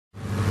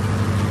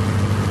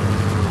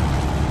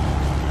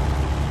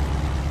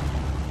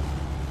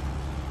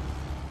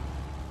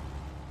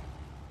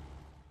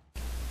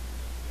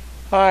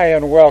Hi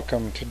and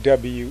welcome to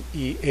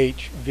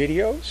WEH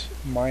Videos.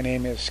 My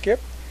name is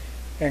Skip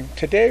and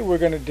today we're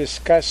going to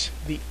discuss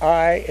the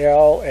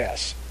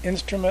ILS,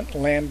 Instrument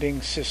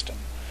Landing System.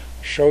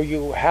 Show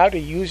you how to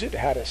use it,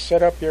 how to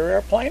set up your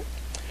airplane.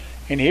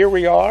 And here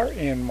we are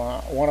in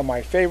one of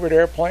my favorite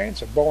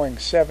airplanes, a Boeing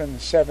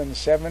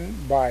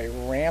 777 by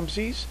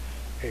Ramses,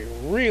 a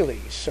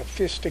really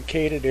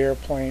sophisticated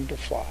airplane to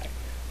fly.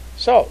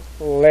 So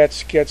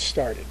let's get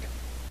started.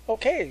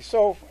 Okay,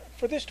 so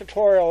for this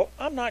tutorial,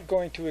 I'm not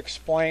going to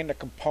explain the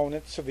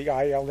components of the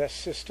ILS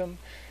system,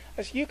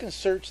 as you can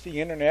search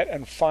the internet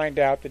and find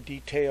out the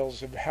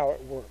details of how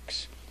it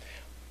works.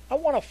 I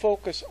want to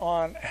focus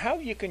on how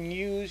you can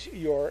use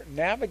your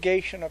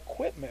navigation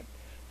equipment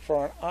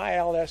for an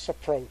ILS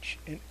approach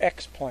in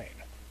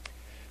X-plane.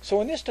 So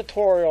in this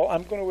tutorial,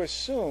 I'm going to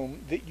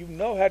assume that you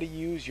know how to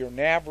use your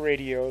nav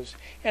radios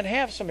and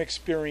have some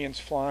experience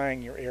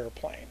flying your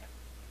airplane.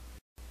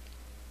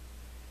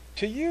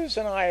 To use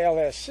an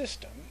ILS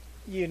system,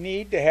 you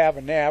need to have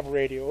a nav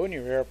radio in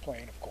your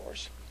airplane, of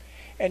course,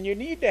 and you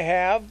need to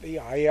have the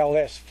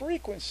ILS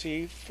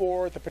frequency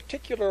for the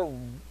particular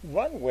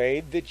runway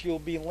that you'll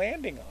be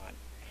landing on.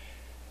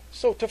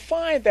 So to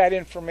find that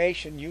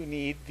information, you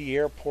need the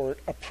airport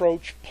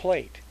approach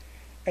plate,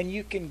 and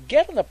you can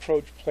get an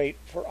approach plate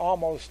for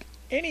almost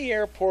any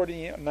airport in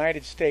the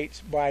United States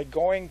by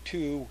going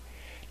to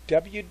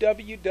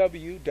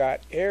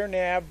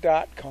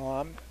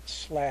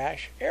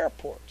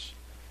www.airnav.com/airports.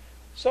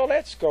 So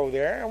let's go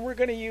there, and we're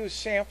going to use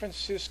San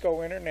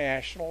Francisco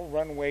International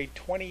runway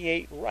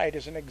 28 right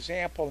as an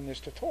example in this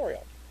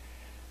tutorial.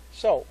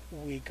 So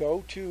we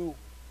go to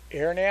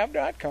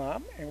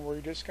airnav.com and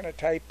we're just going to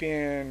type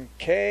in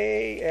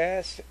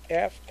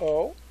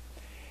KSFO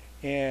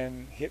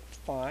and hit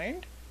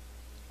find.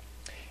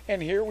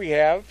 And here we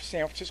have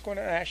San Francisco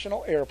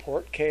International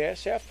Airport,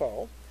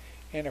 KSFO.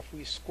 And if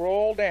we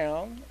scroll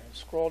down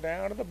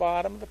to the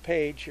bottom of the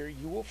page here,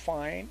 you will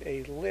find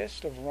a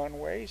list of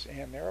runways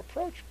and their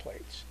approach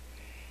plates.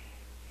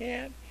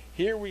 And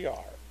here we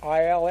are,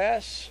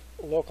 ILS,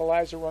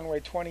 localizer runway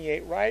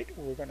 28 right.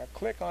 We're going to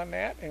click on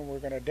that and we're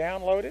going to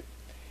download it.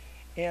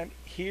 And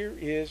here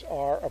is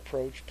our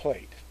approach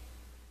plate.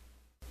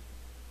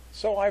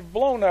 So I've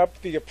blown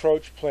up the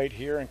approach plate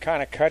here and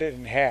kind of cut it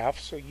in half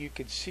so you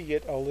could see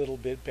it a little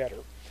bit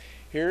better.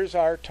 Here's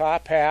our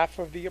top half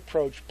of the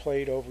approach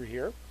plate over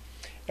here,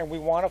 and we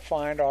want to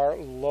find our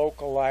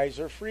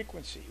localizer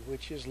frequency,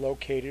 which is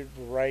located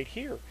right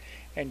here.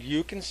 And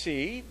you can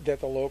see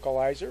that the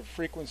localizer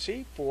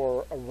frequency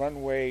for a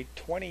runway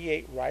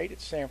 28 right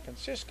at San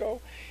Francisco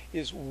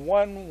is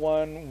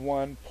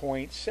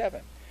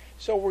 111.7.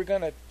 So we're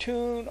going to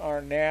tune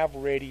our nav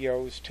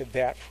radios to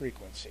that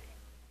frequency.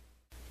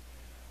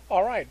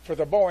 All right, for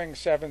the Boeing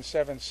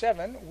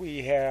 777,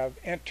 we have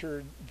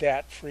entered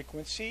that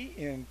frequency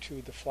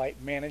into the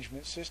flight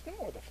management system,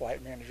 or the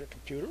flight manager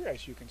computer,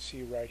 as you can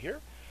see right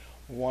here,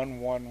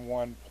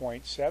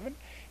 111.7.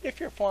 If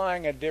you're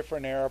flying a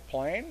different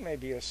airplane,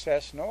 maybe a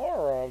Cessna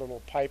or a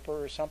little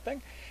Piper or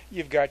something,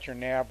 you've got your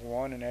nav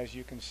 1, and as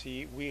you can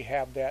see, we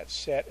have that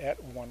set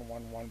at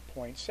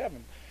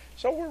 111.7.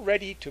 So we're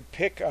ready to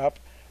pick up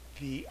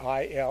the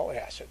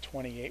ILS at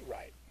 28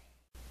 right.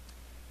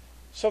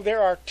 So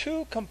there are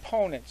two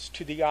components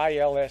to the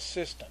ILS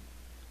system.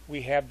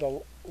 We have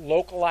the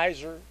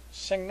localizer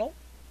signal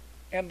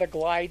and the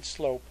glide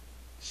slope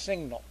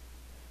signal.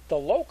 The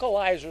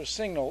localizer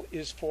signal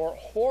is for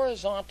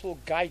horizontal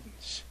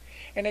guidance,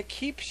 and it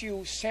keeps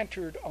you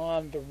centered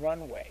on the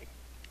runway.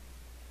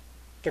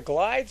 The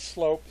glide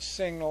slope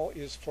signal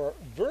is for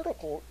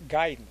vertical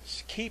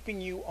guidance,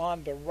 keeping you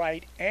on the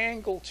right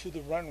angle to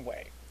the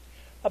runway,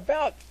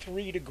 about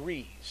 3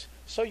 degrees.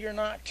 So you're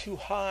not too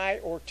high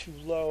or too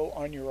low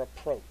on your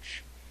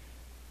approach.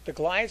 The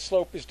glide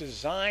slope is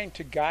designed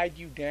to guide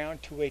you down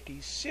to a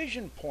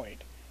decision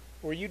point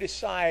where you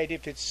decide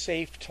if it's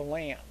safe to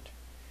land.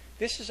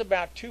 This is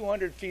about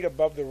 200 feet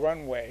above the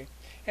runway,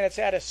 and it's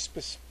at a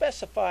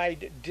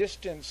specified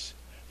distance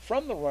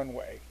from the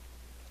runway.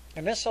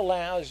 And this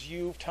allows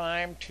you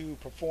time to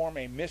perform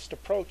a missed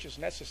approach as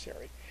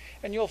necessary.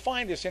 And you'll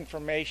find this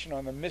information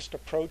on the missed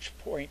approach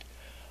point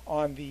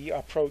on the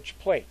approach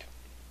plate.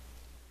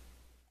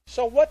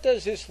 So what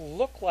does this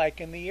look like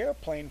in the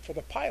airplane for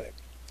the pilot?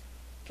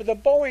 For the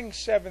Boeing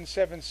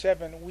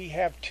 777, we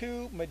have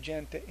two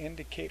magenta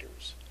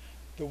indicators.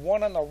 The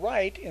one on the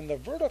right in the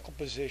vertical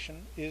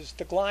position is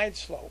the glide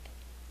slope,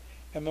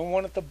 and the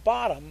one at the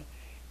bottom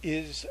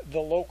is the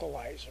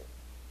localizer.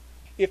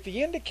 If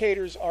the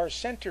indicators are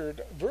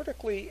centered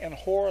vertically and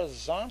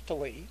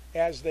horizontally,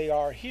 as they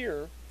are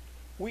here,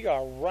 we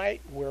are right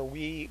where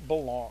we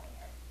belong.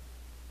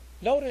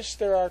 Notice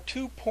there are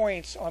 2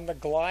 points on the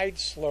glide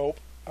slope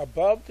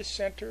above the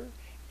center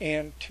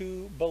and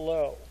 2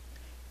 below.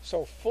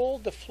 So full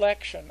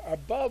deflection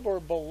above or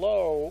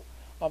below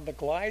on the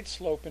glide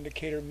slope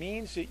indicator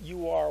means that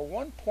you are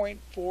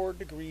 1.4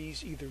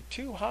 degrees either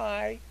too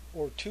high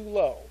or too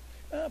low,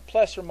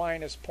 plus or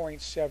minus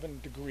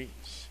 0.7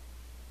 degrees.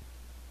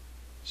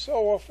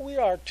 So if we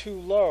are too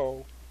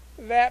low,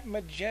 that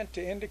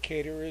magenta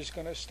indicator is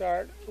going to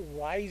start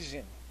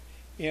rising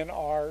in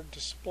our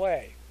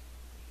display.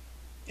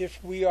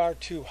 If we are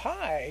too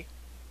high,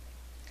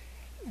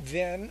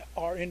 then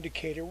our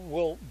indicator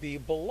will be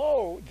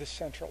below the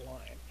center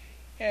line.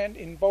 And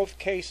in both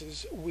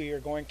cases, we are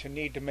going to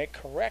need to make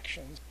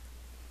corrections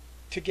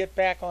to get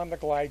back on the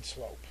glide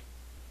slope.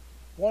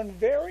 One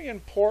very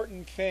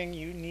important thing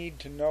you need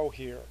to know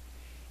here,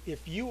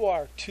 if you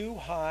are too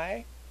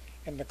high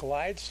and the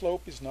glide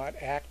slope is not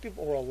active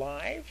or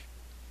alive,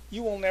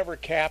 you will never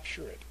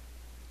capture it.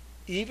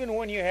 Even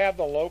when you have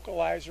the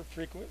localizer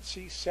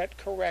frequency set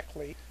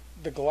correctly,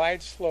 the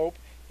glide slope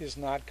is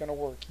not going to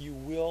work. You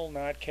will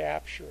not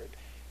capture it.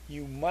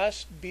 You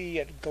must be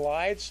at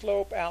glide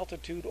slope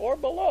altitude or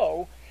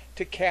below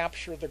to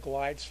capture the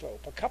glide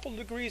slope. A couple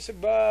degrees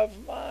above,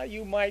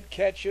 you might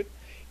catch it.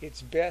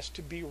 It's best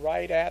to be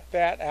right at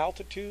that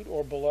altitude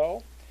or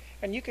below.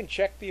 And you can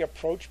check the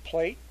approach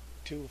plate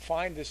to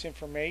find this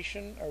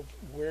information of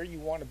where you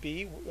want to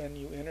be when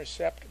you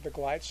intercept the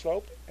glide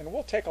slope. And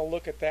we'll take a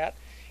look at that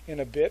in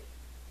a bit.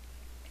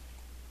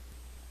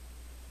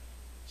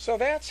 So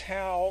that's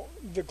how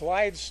the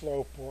glide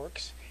slope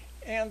works.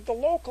 And the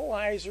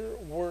localizer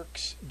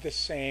works the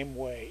same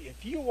way.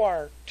 If you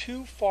are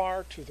too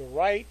far to the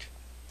right,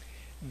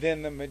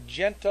 then the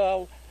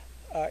magenta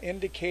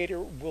indicator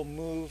will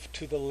move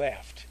to the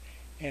left.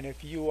 And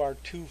if you are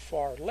too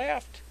far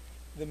left,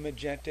 the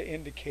magenta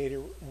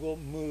indicator will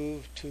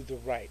move to the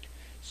right.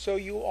 So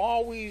you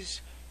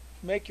always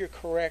make your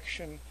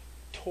correction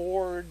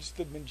towards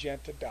the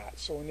magenta dot.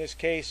 So in this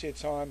case,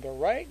 it's on the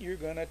right. You're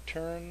going to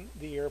turn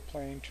the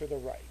airplane to the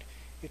right.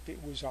 If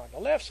it was on the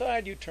left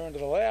side, you turn to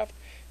the left.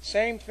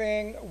 Same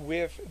thing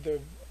with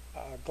the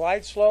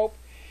glide slope.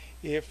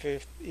 If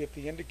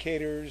the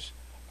indicator's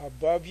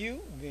above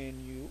you,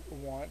 then you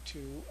want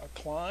to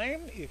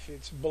climb. If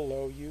it's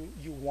below you,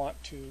 you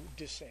want to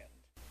descend.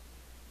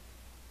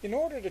 In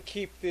order to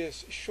keep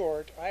this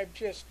short, I've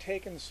just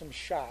taken some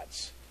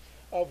shots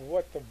of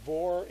what the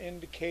VOR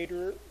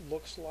indicator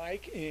looks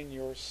like in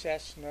your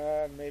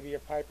Cessna, maybe a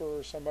Piper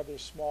or some other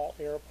small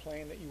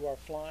airplane that you are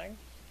flying.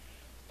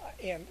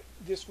 And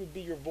this would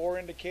be your VOR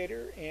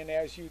indicator, and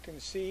as you can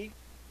see,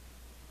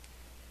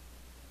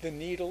 the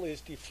needle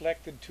is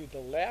deflected to the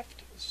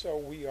left, so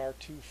we are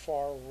too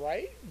far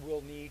right.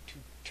 We'll need to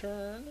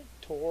turn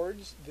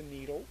towards the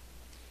needle.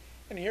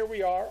 And here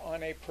we are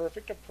on a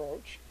perfect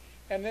approach.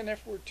 And then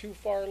if we're too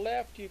far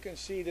left, you can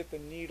see that the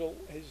needle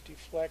is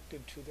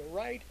deflected to the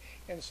right,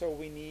 and so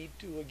we need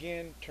to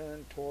again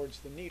turn towards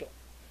the needle.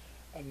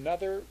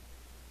 Another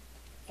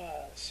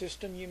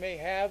system you may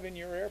have in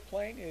your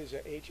airplane is a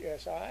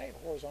HSI,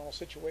 horizontal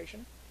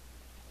situation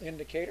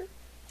indicator.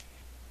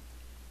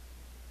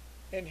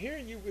 And here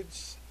you would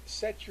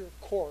set your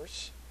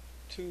course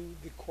to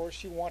the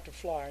course you want to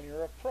fly on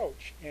your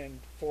approach.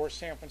 And for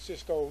San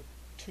Francisco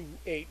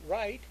 28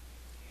 right,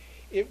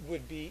 it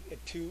would be a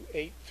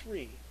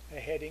 283, a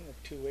heading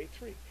of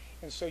 283.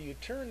 And so you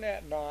turn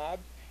that knob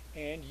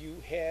and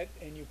you head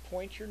and you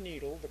point your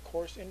needle, the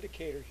course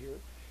indicator here,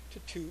 to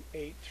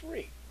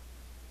 283.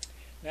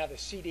 Now the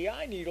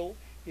CDI needle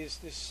is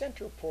the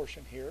center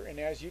portion here, and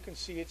as you can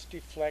see, it's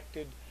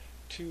deflected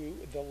to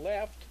the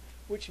left,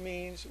 which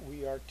means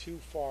we are too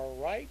far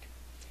right.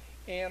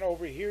 And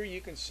over here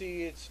you can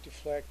see it's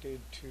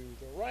deflected to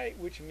the right,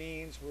 which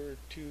means we're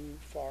too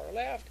far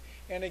left.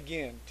 And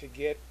again, to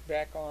get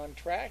back on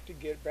track, to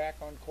get back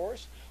on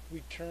course,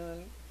 we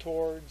turn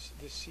towards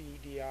the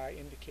CDI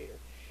indicator.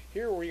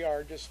 Here we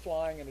are just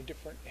flying in a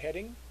different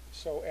heading,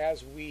 so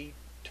as we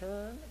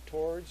turn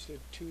towards the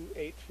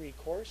 283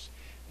 course,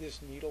 this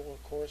needle,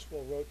 of course,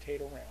 will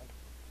rotate around.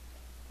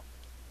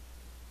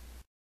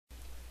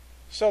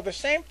 So the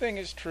same thing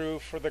is true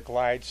for the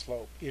glide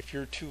slope. If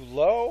you're too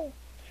low,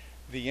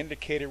 the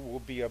indicator will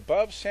be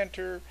above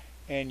center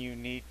and you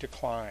need to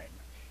climb.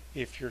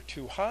 If you're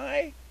too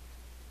high,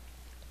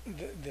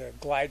 the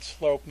glide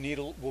slope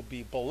needle will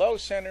be below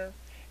center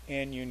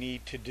and you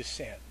need to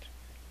descend.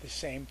 The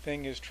same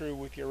thing is true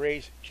with your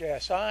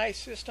HSI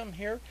system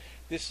here.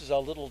 This is a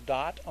little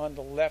dot on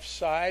the left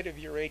side of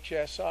your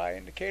HSI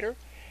indicator,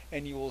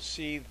 and you will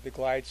see the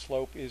glide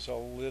slope is a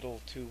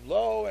little too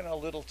low and a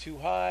little too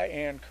high,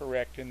 and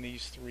correct in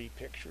these three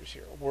pictures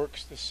here. It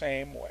works the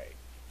same way.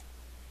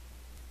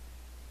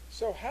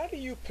 So how do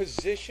you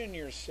position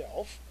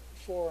yourself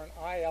for an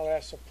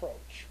ILS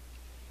approach?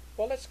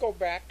 Well, let's go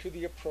back to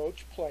the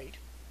approach plate.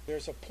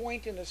 There's a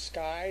point in the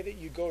sky that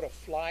you go to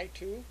fly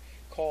to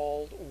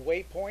called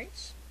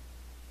waypoints.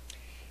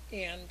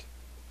 And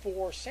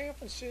for San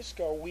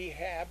Francisco, we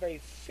have a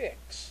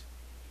fix,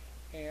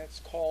 and it's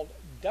called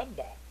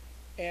DUMBA,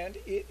 and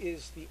it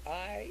is the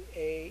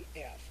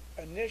IAF,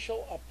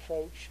 Initial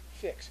Approach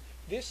Fix.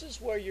 This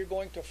is where you're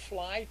going to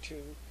fly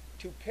to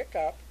pick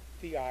up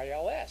the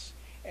ILS.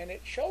 And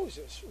it shows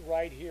us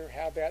right here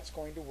how that's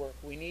going to work.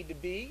 We need to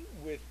be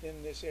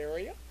within this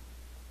area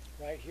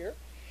right here.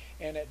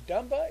 And at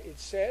DUMBA, it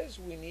says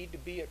we need to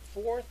be at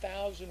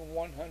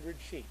 4,100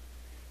 feet.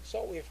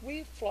 So if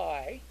we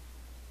fly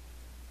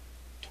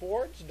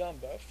towards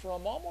Dumba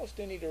from almost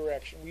any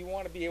direction. We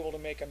want to be able to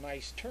make a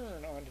nice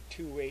turn onto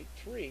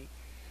 283.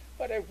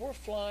 But if we're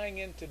flying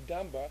into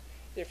Dumba,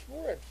 if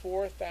we're at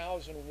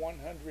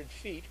 4,100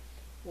 feet,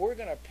 we're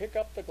going to pick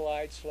up the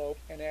glide slope,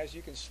 and as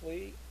you can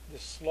see, the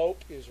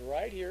slope is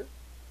right here.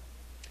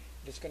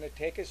 It's going to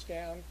take us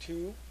down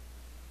to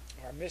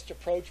our missed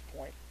approach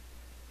point.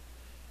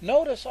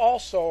 Notice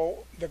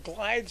also the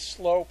glide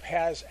slope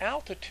has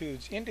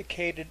altitudes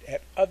indicated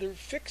at other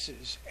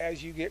fixes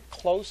as you get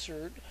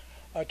closer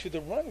to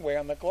the runway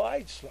on the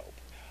glide slope.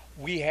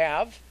 We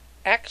have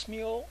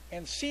Axmiel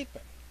and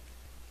Seepen.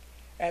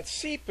 At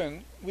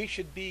Seepen, we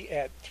should be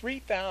at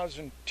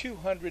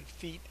 3,200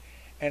 feet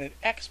and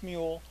at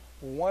Axmiel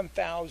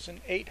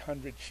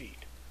 1,800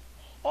 feet.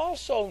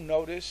 Also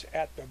notice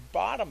at the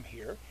bottom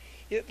here,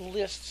 it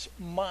lists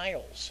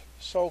miles.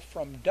 So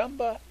from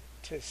Dumba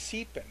to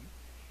Seepen,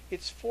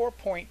 it's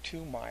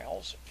 4.2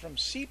 miles. From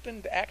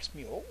Seepen to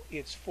Axmiel,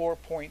 it's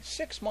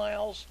 4.6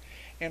 miles.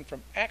 And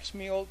from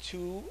Axmiel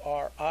to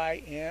our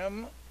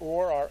IM,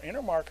 or our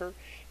inner marker,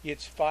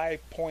 it's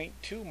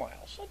 5.2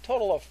 miles. A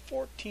total of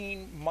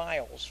 14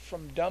 miles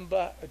from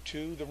Dumba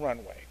to the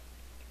runway.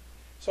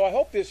 So I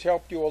hope this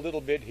helped you a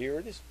little bit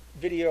here. This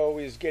video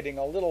is getting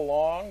a little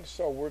long,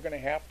 so we're going to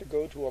have to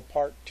go to a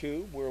part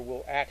 2 where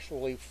we'll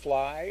actually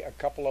fly a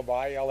couple of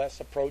ILS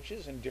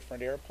approaches in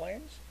different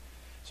airplanes.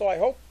 So I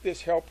hope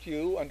this helped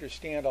you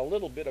understand a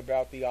little bit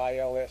about the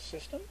ILS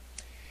system.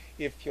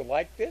 If you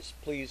like this,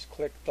 please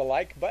click the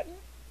like button.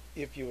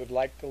 If you would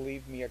like to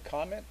leave me a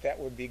comment, that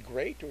would be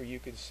great, or you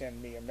could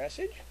send me a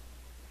message.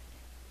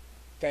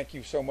 Thank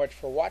you so much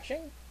for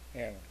watching,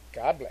 and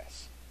God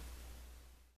bless.